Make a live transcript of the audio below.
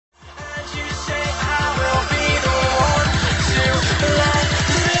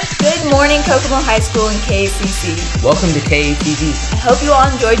joining Kokomo High School and KACC. Welcome to KATV. I hope you all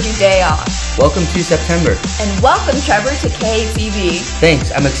enjoyed your day off. Welcome to September. And welcome, Trevor, to KATV.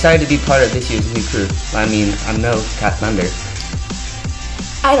 Thanks, I'm excited to be part of this year's new crew. I mean, I'm no Katv member.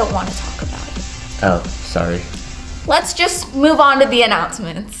 I don't want to talk about it. Oh, sorry. Let's just move on to the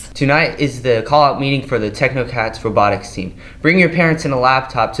announcements. Tonight is the call-out meeting for the Technocats robotics team. Bring your parents and a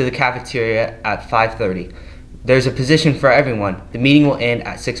laptop to the cafeteria at 5:30. There's a position for everyone. The meeting will end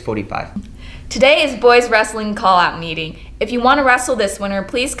at 6:45. Today is boys wrestling call-out meeting. If you want to wrestle this winter,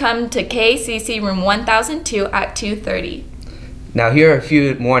 please come to KACC room 1002 at 2:30. Now here are a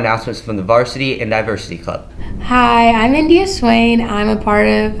few more announcements from the Varsity and Diversity Club. Hi, I'm India Swain. I'm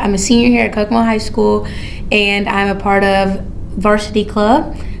a senior here at Kokomo High School, and I'm a part of Varsity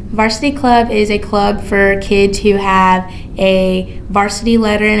Club. Varsity Club is a club for kids who have a varsity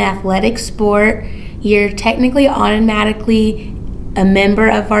letter in athletic sport. You're technically automatically a member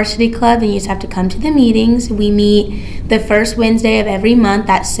of Varsity Club, and you just have to come to the meetings. We meet the first Wednesday of every month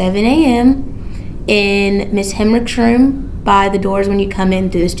at 7 a.m. in Miss Hemrick's room by the doors when you come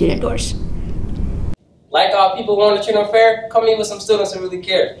in through the student doors. Like all people want to treat them fair, come meet with some students who really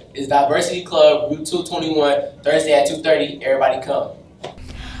care. It's Diversity Club, Route 221, Thursday at 2:30. Everybody come.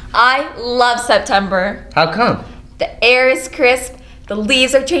 I love September. How come? The air is crisp, the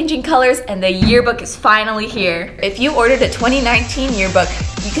leaves are changing colors, and the yearbook is finally here. If you ordered a 2019 yearbook,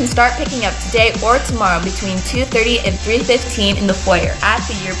 you can start picking up today or tomorrow between 2:30 and 3:15 in the foyer at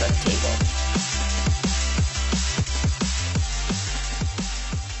the yearbook table.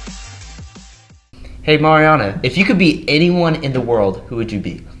 Hey Mariana, if you could be anyone in the world, who would you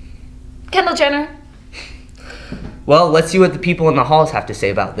be? Kendall Jenner. Well, let's see what the people in the halls have to say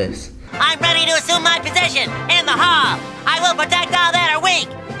about this. I'm ready to assume my position in the hall. I will protect all that are weak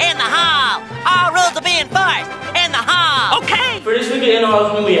in the hall. All rules will be enforced in the hall. Okay. For this weekend in the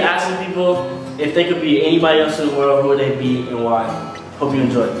halls, we'll be asking people if they could be anybody else in the world, who would they be and why? Hope you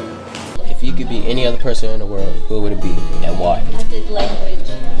enjoy. If you could be any other person in the world, who would it be and why? I did language.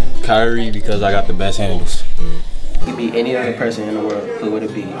 Kyrie, because I got the best handles. If you could be any other person in the world, who would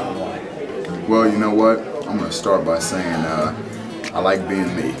it be and why? Well, you know what? I'm going to start by saying I like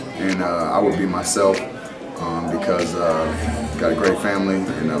being me, and I would be myself because I've got a great family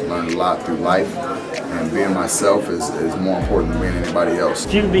and I've learned a lot through life, and being myself is more important than being anybody else.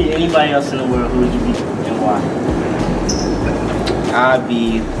 If you could be anybody else in the world, who would you be and why? I'd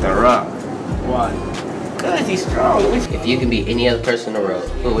be The Rock. Why? Because he's strong. If you could be any other person in the world,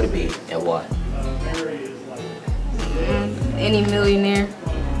 who would it be and why? Any millionaire,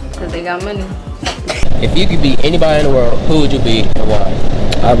 because they got money. If you could be anybody in the world, who would you be and why?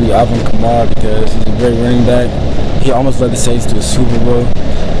 I'd be Alvin Kamara because he's a great running back. He almost led the Saints to a Super Bowl.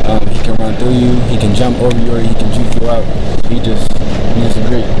 He can run through you, he can jump over you, or he can juke you out. He's just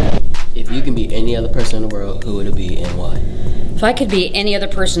great. If you can be any other person in the world, who would it be and why? If I could be any other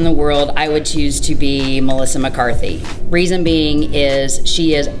person in the world, I would choose to be Melissa McCarthy. Reason being is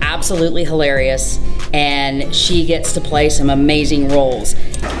she is absolutely hilarious and she gets to play some amazing roles.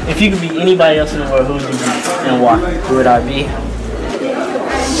 If you could be anybody else in the world, who would you be and why? Who would I be?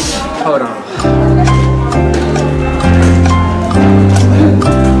 Hold on.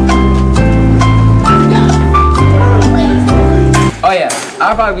 Oh yeah,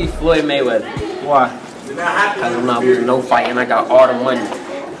 I'd probably be Floyd Mayweather. Why? Because I'm not losing no fight and I got all the money.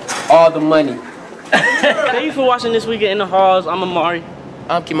 All the money. Thank you for watching this weekend in the halls. I'm Amari.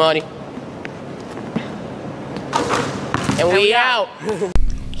 I'm Kimani. And we out.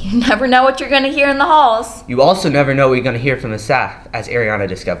 You never know what you're going to hear in the halls. You also never know what you're going to hear from the staff, as Ariana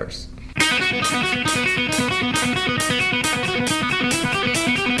discovers.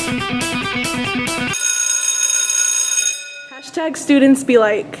 Hashtag students be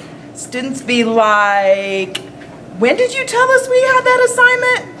like. Students be like, when did you tell us we had that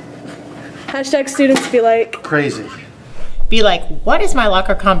assignment? Hashtag students be like. Crazy. Be like, what is my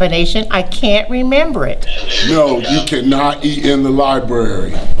locker combination? I can't remember it. No, you cannot eat in the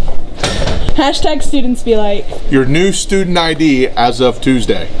library. Hashtag students be like. Your new student ID as of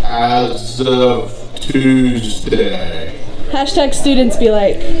Tuesday. As of Tuesday. Hashtag students be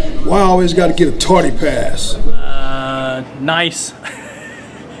like. Why I always got to get a tardy pass? Nice.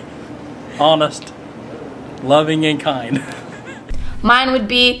 Honest. Loving and kind. Mine would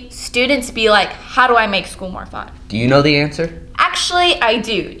be, students be like, how do I make school more fun? Do you know the answer? Actually, I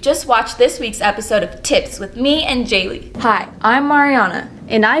do. Just watch this week's episode of Tips with me and Jaylee. Hi, I'm Mariana.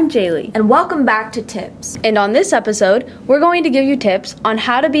 And I'm Jaylee. And welcome back to Tips. And on this episode, we're going to give you tips on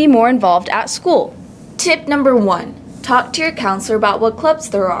how to be more involved at school. Tip number 1. Talk to your counselor about what clubs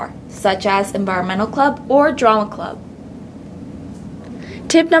there are, such as environmental club or drama club.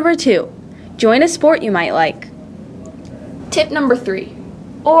 Tip number 2. Join a sport you might like. Tip number 3.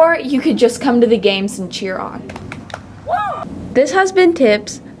 Or you could just come to the games and cheer on. This has been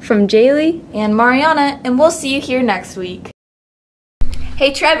Tips from Jaylee and Mariana, and we'll see you here next week.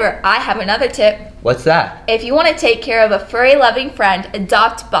 Hey Trevor, I have another tip. What's that? If you want to take care of a furry-loving friend,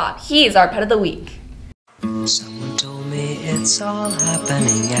 adopt Bob. He's our pet of the week. Someone told me it's all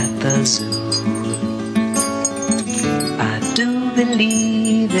happening at the zoo. I do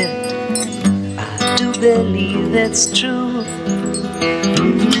believe it. I do believe it's true.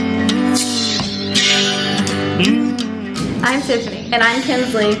 I'm Tiffany. And I'm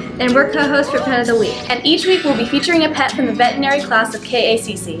Kinsley. And we're co-hosts for Pet of the Week. And each week we'll be featuring a pet from the veterinary class of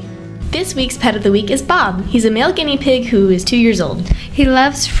KACC. This week's Pet of the Week is Bob. He's a male guinea pig who is 2 years old. He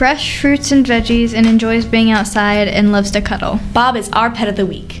loves fresh fruits and veggies and enjoys being outside and loves to cuddle. Bob is our Pet of the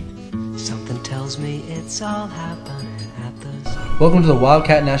Week. Something tells me it's all happening at the zoo. Welcome to the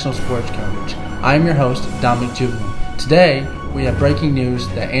Wildcat National Sports Coverage. I'm your host, Dominic Juvenile. Today, we have breaking news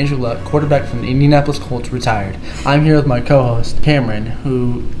that Andrew Luck, quarterback from the Indianapolis Colts, retired. I'm here with my co-host, Cameron,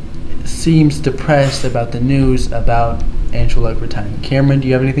 who seems depressed about the news about Andrew Luck retiring. Cameron, do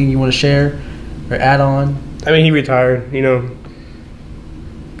you have anything you want to share or add on? I mean, he retired,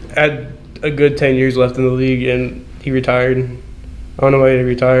 had a good 10 years left in the league, and he retired. I don't know why he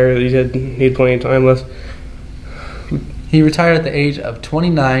retired. He had plenty of time left. He retired at the age of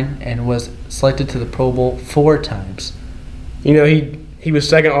 29 and was selected to the Pro Bowl 4 times. He was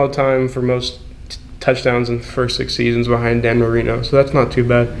second all time for most touchdowns in the first 6 seasons behind Dan Marino, so that's not too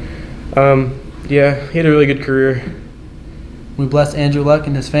bad. Yeah, he had a really good career. We bless Andrew Luck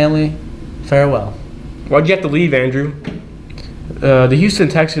and his family. Farewell. Why'd you have to leave, Andrew? The Houston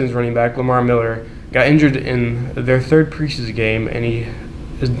Texans running back, Lamar Miller, got injured in their third preseason game, and he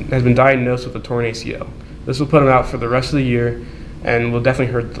has been diagnosed with a torn ACL. This will put him out for the rest of the year and will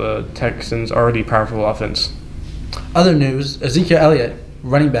definitely hurt the Texans' already powerful offense. Other news, Ezekiel Elliott,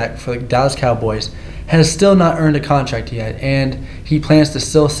 running back for the Dallas Cowboys, has still not earned a contract yet, and he plans to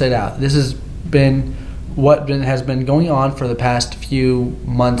still sit out. This has been what has been going on for the past few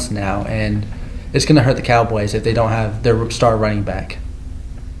months now, and it's going to hurt the Cowboys if they don't have their star running back.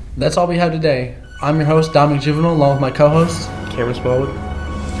 That's all we have today. I'm your host, Dominic Juvenile, along with my co-host, Cameron Smallwood.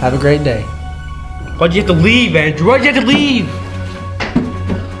 Have a great day. Why'd you have to leave, Andrew? Why'd you have to leave?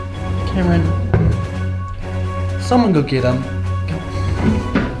 Cameron, someone go get him.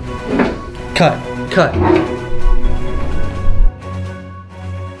 Cut.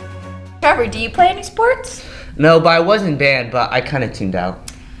 Trevor, do you play any sports? No, but I was in band, but I kind of tuned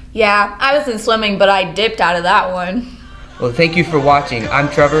out. Yeah, I was in swimming, but I dipped out of that one. Well, thank you for watching. I'm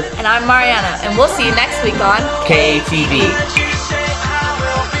Trevor. And I'm Mariana, and we'll see you next week on KATV.